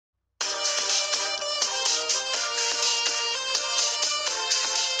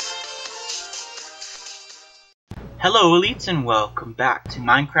Hello elites and welcome back to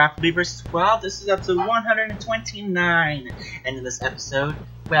Minecraft LEED vs. Wild. This is episode 129, and in this episode,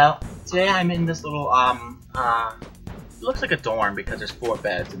 well, today I'm in this little, it looks like a dorm because there's 4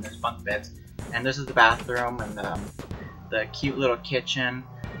 beds and there's bunk beds, and this is the bathroom and the cute little kitchen,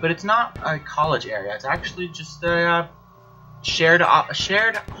 but it's not a college area, it's actually just a shared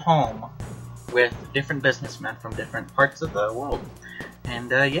home with different businessmen from different parts of the world, and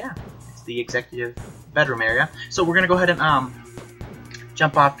yeah. The executive bedroom area. So we're gonna go ahead and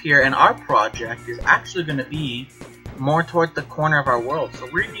jump off here, and our project is actually gonna be more towards the corner of our world. So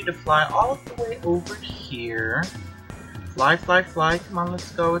we need to fly all the way over here. Fly, fly, fly. Come on,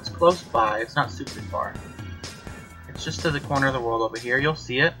 let's go. It's close by. It's not super far. It's just to the corner of the world over here. You'll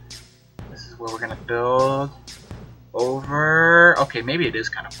see it. This is where we're gonna build over. Okay, maybe it is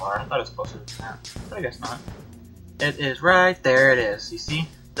kind of far. I thought it was closer than that, but I guess not. It is right there. It is. You see?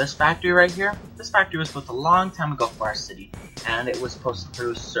 This factory right here, this factory was built a long time ago for our city, and it was supposed to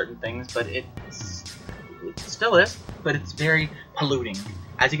produce certain things, but it still is, but it's very polluting.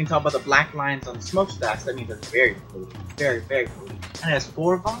 As you can tell by the black lines on the smokestacks, that means it's very polluting, very, very polluting. And it has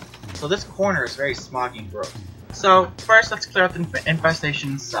 4 of them, so this corner is very smoggy and gross. So first, let's clear out the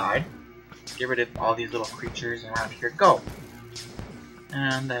infestation inside. Get rid of all these little creatures around here. Go.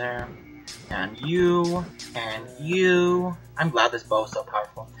 And there. And you, and you. I'm glad this bow is so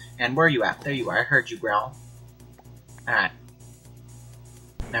powerful. And where are you at? There you are. I heard you growl. Alright.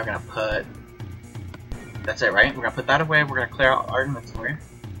 Now we're gonna put... That's it, right? We're gonna put that away. We're gonna clear out our inventory.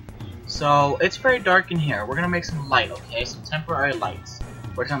 So, it's very dark in here. We're gonna make some light, okay? Some temporary lights.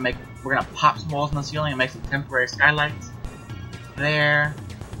 We're gonna pop some holes in the ceiling and make some temporary skylights. There.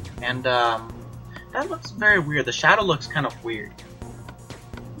 And, that looks very weird. The shadow looks kind of weird.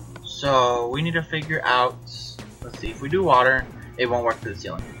 So we need to figure out, let's see, if we do water, it won't work through the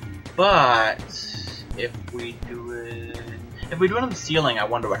ceiling. But if we do it on the ceiling, I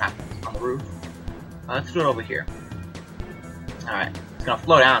wonder what happens. On the roof. Let's do it over here. Alright, it's gonna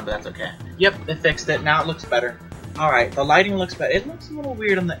flow down, but that's okay. Yep, it fixed it. Now it looks better. Alright, the lighting looks better. It looks a little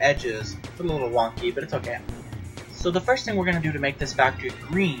weird on the edges. It's a little wonky, but it's okay. So the first thing we're gonna do to make this factory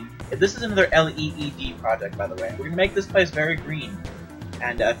green, this is another LEED project, by the way. We're gonna make this place very green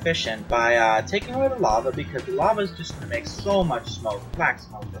and efficient by taking away the lava, because the lava is just going to make so much smoke, black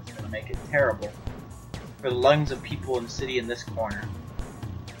smoke, that's going to make it terrible for the lungs of people in the city in this corner.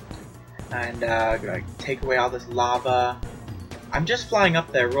 And gonna take away all this lava. I'm just flying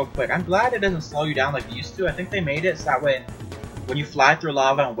up there real quick. I'm glad it doesn't slow you down like it used to. I think they made it so that way when you fly through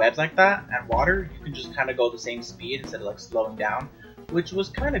lava and webs like that and water, you can just kind of go the same speed instead of like slowing down, which was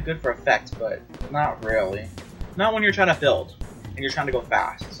kind of good for effect, but not really. Not when you're trying to build and you're trying to go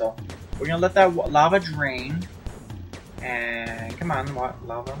fast. So we're gonna let that lava drain, and come on,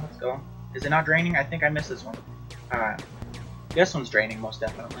 lava, let's go. Is it not draining? I think I missed this one. This one's draining most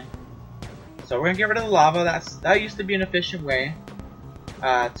definitely. So we're gonna get rid of the lava. That used to be an efficient way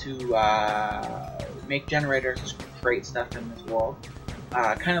to make generators to create stuff in this world.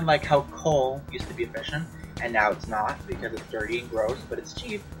 Kind of like how coal used to be efficient, and now it's not because it's dirty and gross. But it's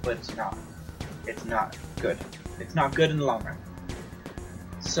cheap, but it's not. It's not good. It's not good in the long run.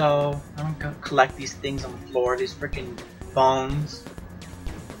 So I'm gonna collect these things on the floor, these freaking bones,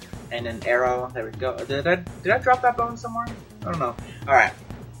 and an arrow. There we go. Did I drop that bone somewhere? I don't know. All right.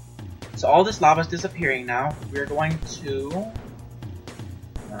 So all this lava is disappearing now. We're going to.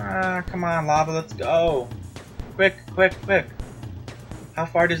 Come on, lava, let's go! Quick, quick, quick! How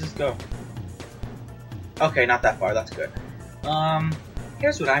far does this go? Okay, not that far. That's good.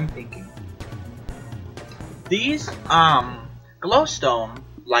 Here's what I'm thinking. These glowstone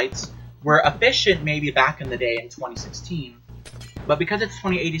lights were efficient maybe back in the day in 2016, but because it's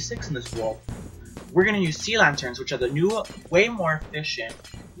 2086 in this world, we're gonna use sea lanterns, which are the new, way more efficient,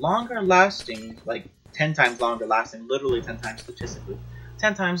 longer lasting, like 10 times longer lasting, literally 10 times statistically,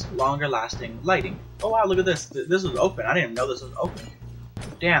 10 times longer lasting lighting. Oh wow, look at this. This was open. I didn't even know this was open.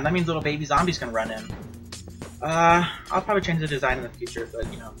 Damn, that means little baby zombies can run in. I'll probably change the design in the future,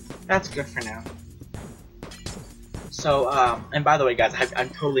 but you know, that's good for now. So, and by the way, guys, I'm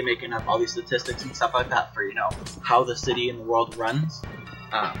totally making up all these statistics and stuff like that for, you know, how the city and the world runs.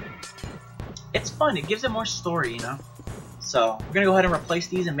 It's fun. It gives it more story, you know. So, we're gonna go ahead and replace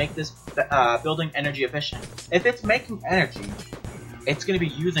these and make this building energy efficient. If it's making energy, it's gonna be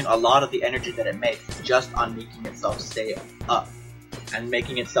using a lot of the energy that it makes just on making itself stay up and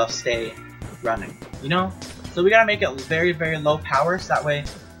making itself stay running, you know. So we gotta make it very, very low power, so that way,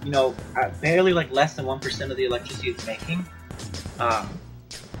 you know, barely like less than 1% of the electricity it's making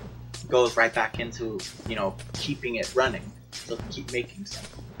goes right back into, you know, keeping it running, so keep making stuff,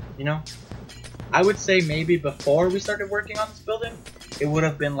 you know. I would say maybe before we started working on this building, it would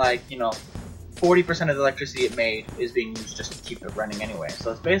have been like, you know, 40% of the electricity it made is being used just to keep it running anyway.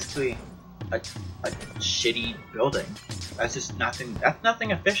 So it's basically a shitty building. That's just nothing. That's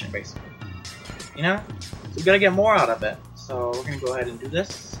nothing efficient, basically. You know? So we gotta get more out of it. So we're gonna go ahead and do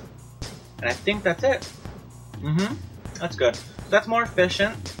this, and I think that's it. That's good. So that's more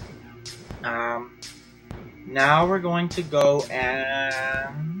efficient. Now we're going to go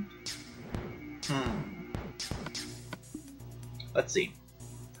and let's see.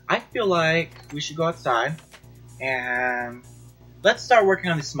 I feel like we should go outside and let's start working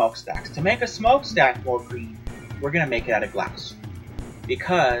on the smokestacks. To make a smokestack more green, we're gonna make it out of glass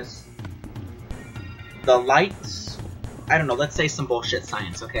because the lights, I don't know, let's say some bullshit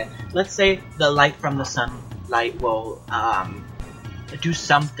science, okay? Let's say the light from the sunlight will do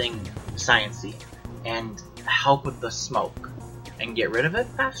something sciencey and help with the smoke and get rid of it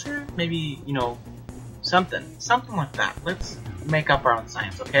faster? Maybe, you know, something like that. Let's make up our own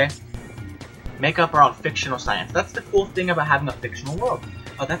science, okay? Make up our own fictional science. That's the cool thing about having a fictional world.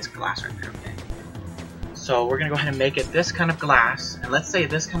 Oh, that's glass right there, okay. So we're gonna go ahead and make it this kind of glass, and let's say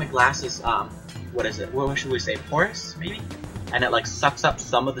this kind of glass is, what is it? What should we say? Porous, maybe? And it like sucks up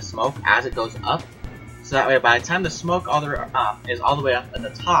some of the smoke as it goes up. So that way, by the time the smoke is all the way up in the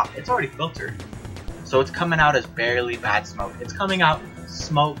top, it's already filtered. So it's coming out as barely bad smoke. It's coming out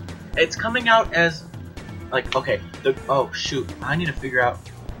smoke. It's coming out as like, okay. Oh shoot! I need to figure out.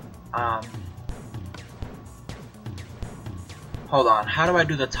 Hold on. How do I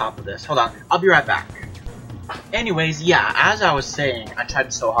do the top of this? Hold on. I'll be right back. Anyways, yeah. As I was saying, I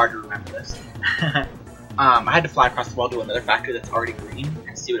tried so hard to remember this. I had to fly across the world to another factory that's already green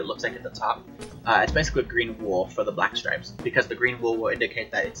and see what it looks like at the top. It's basically green wool for the black stripes, because the green wool will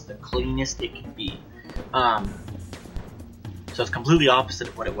indicate that it's the cleanest it can be. So it's completely opposite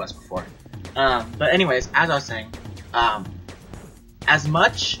of what it was before. But anyways, as I was saying, as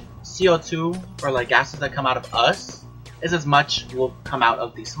much CO2 or like gases that come out of us is as much will come out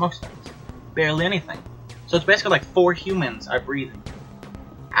of these smokestacks. Barely anything. So it's basically like 4 humans are breathing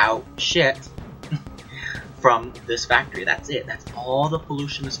out shit from this factory. That's it. That's all the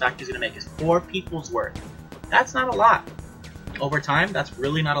pollution this factory is going to make is 4 people's worth. That's not a lot. Over time, that's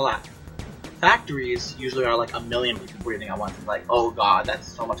really not a lot. Factories usually are like 1 million people breathing at once. It's like, oh god,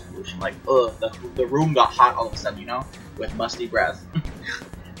 that's so much pollution. Like, ugh, the room got hot all of a sudden, you know? With musty breath.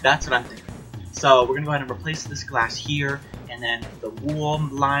 That's what I'm thinking. So we're going to go ahead and replace this glass here. And then the wool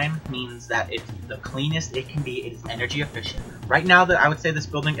line means that it's the cleanest it can be. It is energy efficient. Right now, I would say this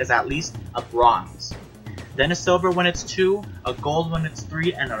building is at least a bronze. Then a silver when it's 2, a gold when it's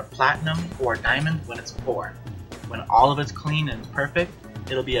 3, and a platinum or a diamond when it's 4. When all of it's clean and perfect,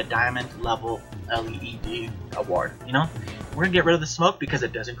 it'll be a diamond level LEED award, you know? We're gonna get rid of the smoke because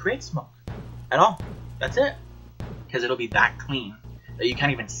it doesn't create smoke at all. That's it. Because it'll be that clean that you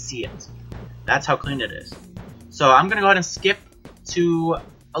can't even see it. That's how clean it is. So I'm gonna go ahead and skip to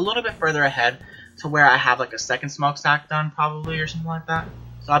a little bit further ahead to where I have like a second smokestack done probably or something like that.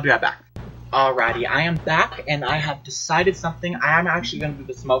 So I'll be right back. Alrighty, I am back and I have decided something. I am actually going to do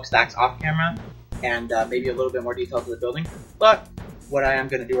the smokestacks off camera and maybe a little bit more detail to the building. But what I am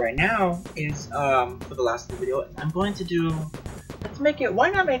going to do right now is, for the last video, I'm going to do, why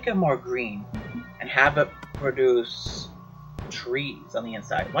not make it more green and have it produce trees on the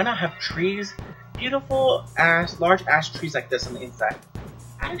inside? Why not have trees, beautiful ass, large ass trees like this on the inside?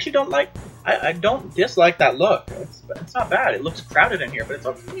 I actually don't like, I don't dislike that look. It's not bad. It looks crowded in here, but it's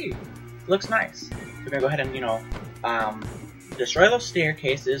okay. It looks nice. We're gonna go ahead and, you know, destroy those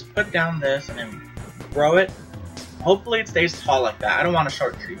staircases, put down this, and then grow it. Hopefully it stays tall like that. I don't want a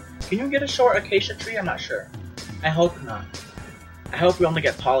short tree. Can you get a short acacia tree? I'm not sure. I hope not. I hope we only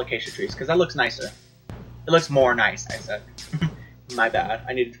get tall acacia trees, because that looks nicer. It looks more nice, I said. My bad.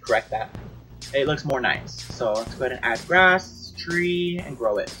 I needed to correct that. It looks more nice. So let's go ahead and add grass, tree, and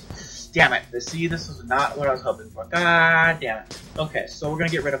grow it. Damn it. See, this was not what I was hoping for. God damn it. Okay, so we're going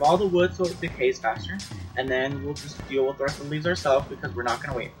to get rid of all the wood so it decays faster. And then we'll just deal with the rest of the leaves ourselves because we're not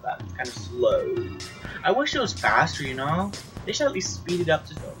going to wait for that. It's kind of slow. I wish it was faster, you know? They should at least speed it up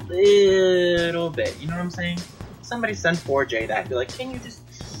just a little bit. You know what I'm saying? Somebody send 4J that. Be like, can you just...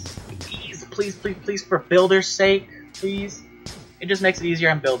 Please, for builders' sake, please? It just makes it easier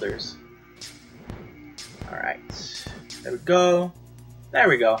on builders. Alright. There we go. There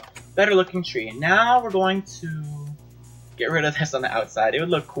we go. Better looking tree. Now we're going to get rid of this on the outside. It would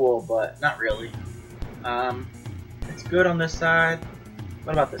look cool, but not really. It's good on this side.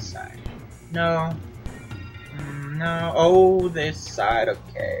 What about this side? No. No. Oh, this side.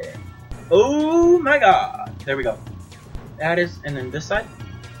 Okay. Oh my god. There we go. That is, and then this side?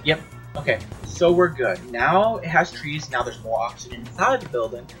 Yep. Okay, so we're good. Now it has trees, now there's more oxygen inside the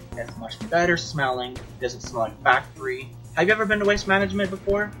building, and it's much better smelling. It doesn't smell like factory. Have you ever been to waste management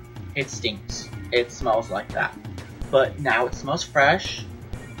before? It stinks. It smells like that. But now it smells fresh,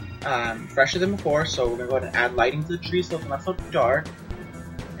 fresher than before, so we're gonna go ahead and add lighting to the trees so it's not so dark.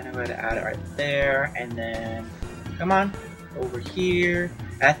 And I'm going to add it right there, and then, come on, over here.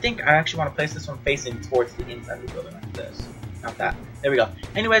 And I think I actually want to place this one facing towards the inside of the building like this. Not that. There we go.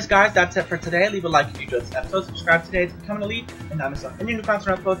 Anyways, guys, that's it for today. Leave a like if you enjoyed this episode. Subscribe today to become an elite. And now myself. Any new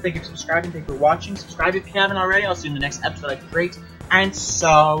content upload. Thank you for subscribing. Thank you for watching. Subscribe if you haven't already. I'll see you in the next episode. That's great. And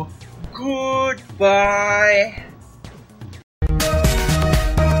so, goodbye.